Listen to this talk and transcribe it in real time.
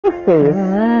the face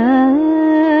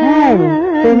and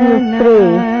when you pray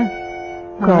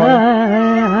God.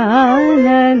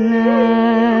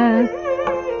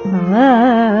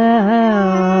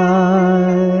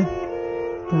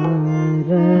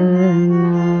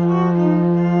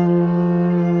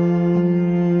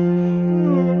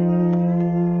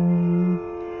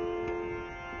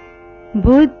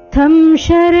 बुद्धं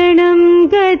शरणं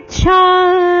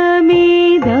गच्छामि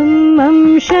धम्मं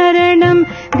शरणं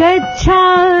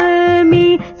गच्छामि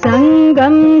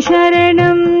संघं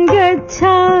शरणं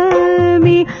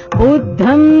गच्छामि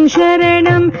बुद्धं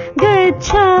शरणं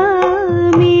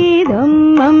गच्छामि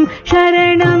धम्मं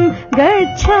शरणं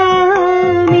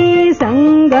गच्छामि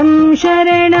संघं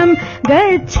शरणं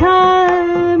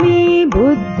गच्छामि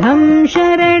बुद्धं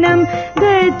शरणं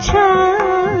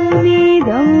गच्छामि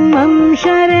धम्मं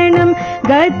शरणं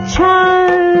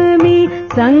गच्छामि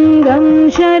संघं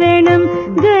शरणं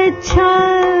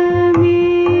गच्छामि.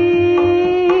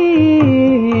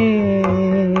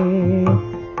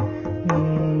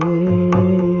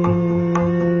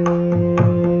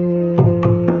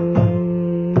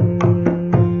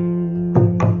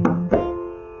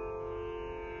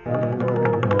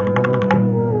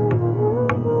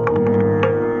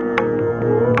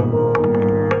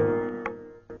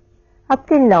 Up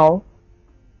till now,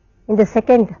 in the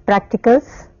second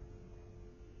practicals,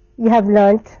 you have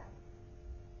learnt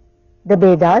the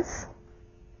Vedas,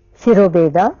 Shiro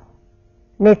Veda,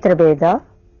 Netra Veda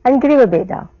and Griva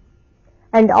Veda,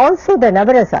 and also the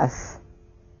Navarasas,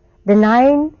 the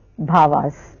 9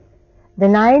 bhavas, the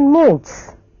 9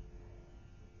 moods,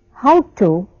 how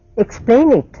to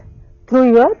explain it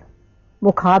through your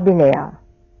Mukhabhinaya.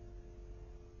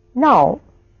 Now,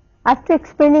 after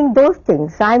explaining those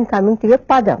things, I am coming to your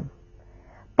Padam.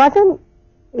 Padam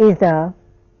is a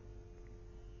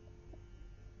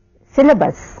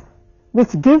syllabus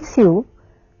which gives you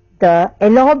the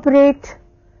elaborate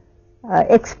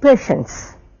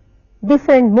expressions,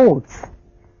 different moods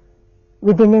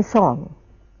within a song.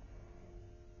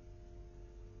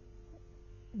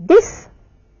 This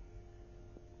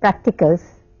practicals,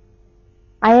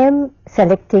 I am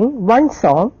selecting one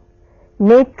song,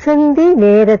 Netrandi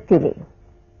Nerathile.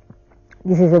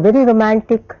 This is a very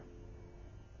romantic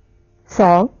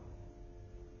song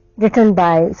written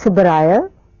by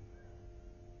Subbaraya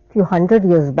few hundred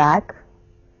years back,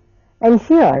 and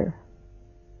here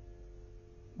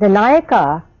the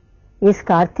Nayaka is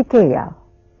Kartikeya,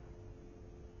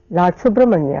 Lord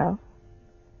Subramanya,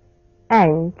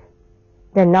 and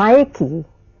the Nayaki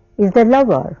is the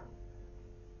lover,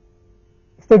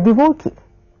 is the devotee.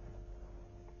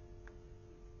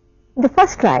 The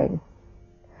first line,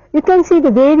 you can see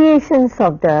the variations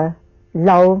of the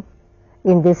love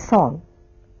in this song.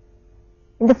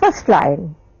 In the first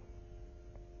line,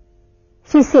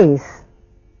 she says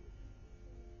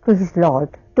to his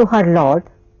Lord, to her Lord,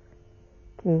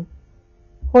 okay,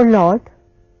 "Oh Lord,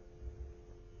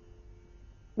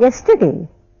 yesterday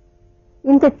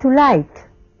in the twilight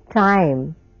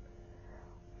time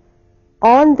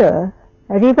on the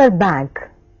river bank,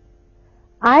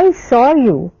 I saw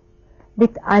you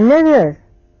with another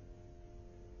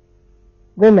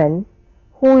woman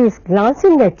who is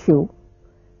glancing at you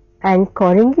and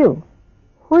calling you.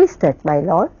 Who is that, my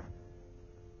Lord?"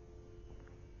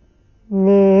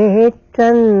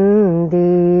 Netrandi,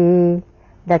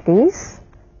 that is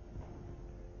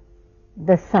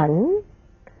the sun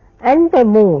and the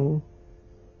moon,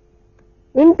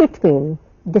 in between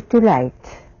the twilight,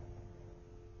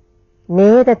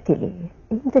 Nerathile,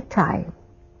 in the time.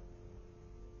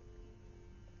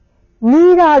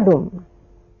 Neeradum,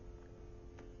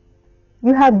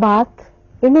 you have bathed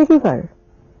in a river.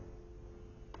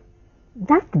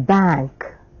 That bank,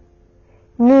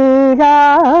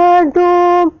 Neeradum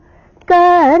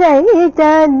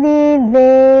Karaijanile.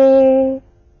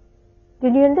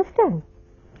 Did you understand?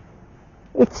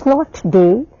 It's not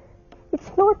day,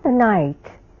 it's not the night,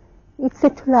 it's a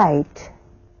twilight.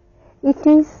 It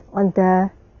is on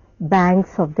the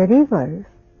banks of the river.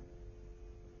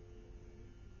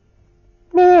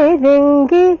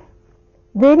 Nerengi,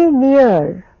 very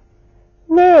near.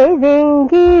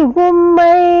 Nerengi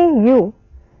Vummayu,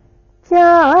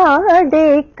 Chade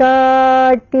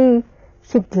Kati.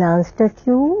 She glanced at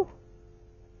you.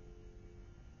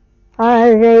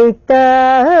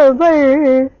 Araitaval.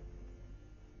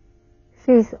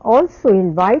 She is also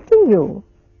inviting you.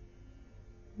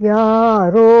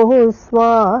 Yaro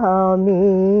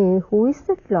Swami. Who is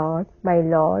that Lord? My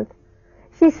Lord.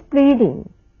 She is pleading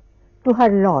to her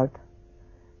Lord.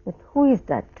 But who is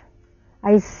that?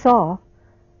 I saw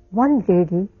one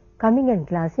lady coming and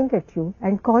glancing at you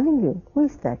and calling you. Who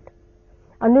is that?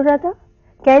 Anuradha,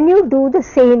 Can you do the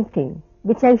same thing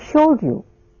which I showed you?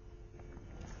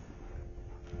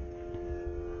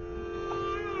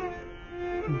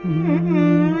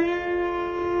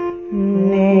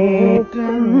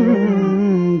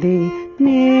 நேற்றந்தி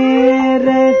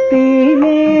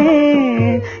நேரத்திலே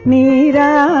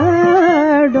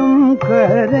நீராடும்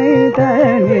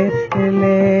கரைதனிலே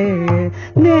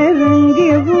நெருங்கி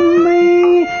உம்மை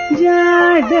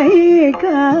ஜாடை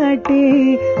காட்டி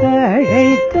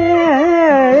அழைத்தவள்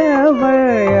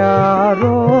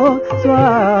யாரோ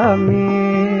சுவாமி.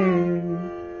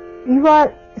 You are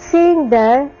seeing the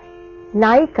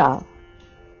Naika.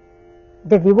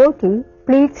 The devotee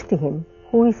pleads to him,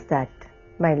 who is that,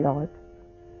 my Lord?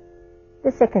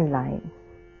 The second line.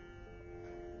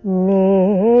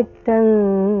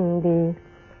 நேற்றந்தி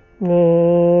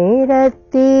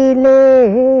நேரத்திலே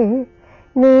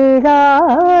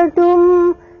நீராடும்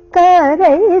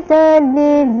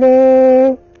கரைதனிலே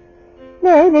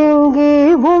நெருங்கி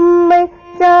உம்மை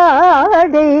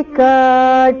ஜாடை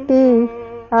காட்டி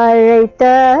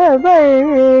அழைத்தவள்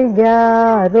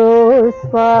யாரோ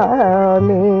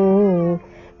சுவாமி.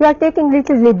 You are taking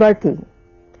little liberty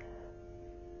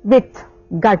with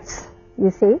guts,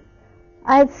 you say.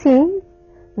 I have seen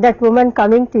that woman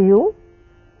coming to you.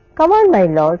 Come on, my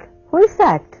Lord, who is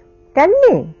that? Tell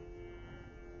me.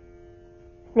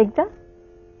 Like that?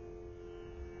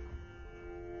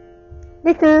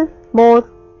 Little more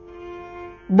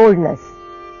boldness.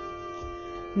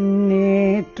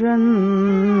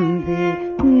 நேற்றந்தி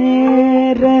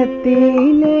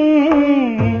நேரத்திலே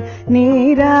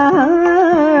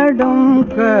நீராடும்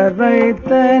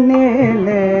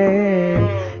கரைதனிலே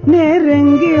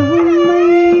நெருங்கி உம்மை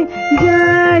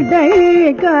ஜாடை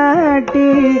காட்டி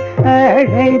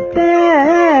அழைத்தவள்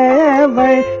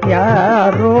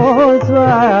யாரோ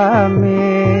சுவாமி.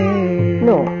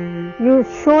 No, you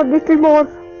show little more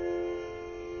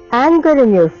anger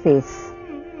in your face.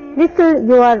 Little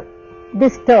you are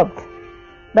disturbed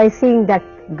by seeing that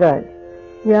girl.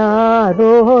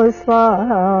 Yaro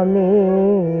Swami.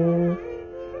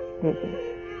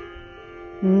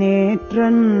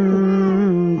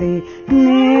 நேற்றந்தி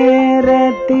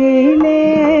நேரத்திலே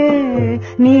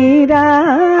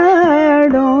நீராடும்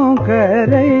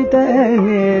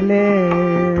கரைதனிலே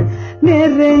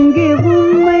நெருங்கி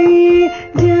உம்மை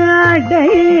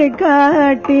ஜாடை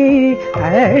காட்டி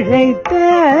அழைத்தவள்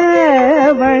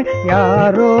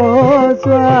யாரோ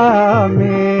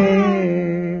சுவாமி.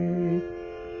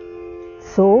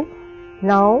 So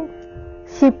now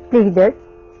she pleaded.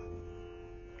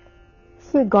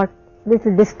 She got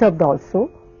little disturbed also,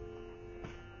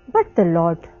 but the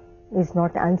Lord is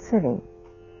not answering.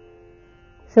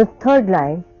 So third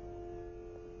line,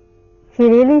 she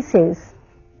really says,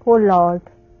 "Oh Lord,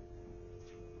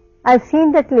 I've seen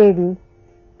that lady.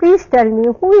 Please tell me,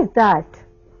 who is that?"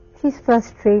 She's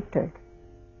frustrated.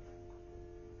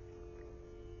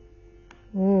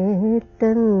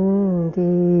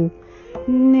 நேற்றந்தி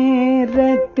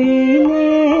நேரத்திலே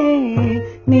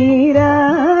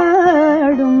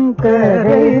நீராடும்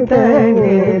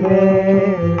கரைதனிலே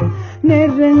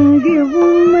நெருங்கி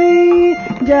உம்மை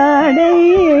ஜாடை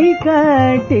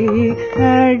காட்டி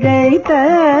அழைத்தவள்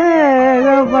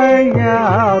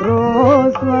யாரோ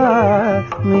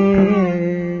சுவாமி.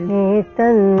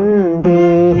 நேற்றந்தி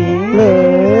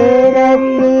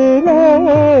நேரத்திலே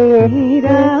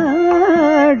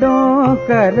நீராடும்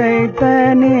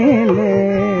கரைதனிலே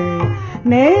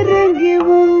நெருங்கி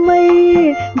உம்மை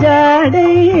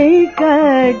ஜாடை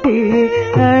காட்டி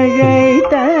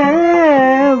அழைத்தவள்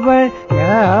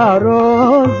யாரோ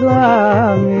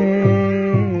சுவாமி.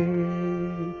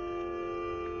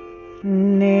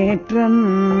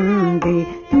 நேற்றந்தி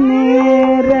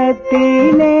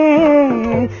நேரத்திலே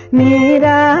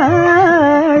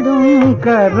நீராடும்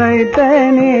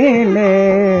கரைதனிலே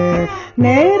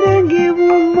நெருங்கி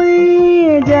உம்மை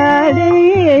ஜாடை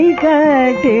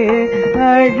காட்டி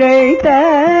அழைத்தவள்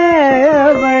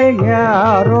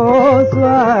யாரோ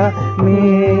சுவாமி.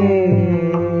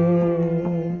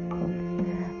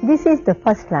 This is the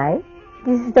first line.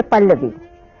 This is the Pallavi.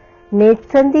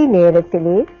 நேற்றந்தி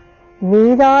நேரத்திலே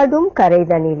நீராடும்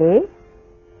கரைதனிலே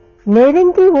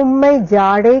நெருங்கி உம்மை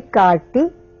ஜாடை காட்டி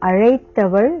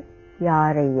அழைத்தவள்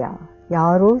யாரையா?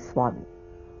 யாரோ சுவாமி.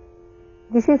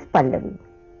 This is Pallavi.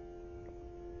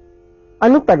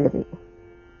 Anupallavi.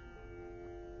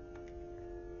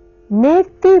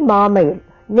 Nerti Mamayil.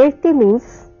 Nerti means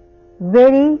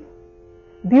very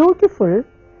beautiful,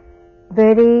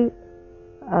 very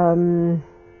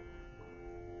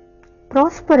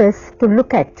prosperous to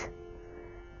look at.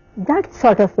 That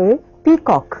sort of a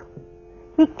peacock.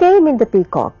 He came in the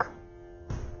peacock.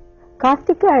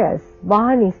 Kartikeya's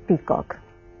Vahan is peacock.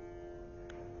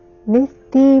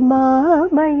 NITI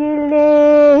மாமையிலேறும்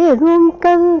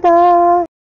Kanda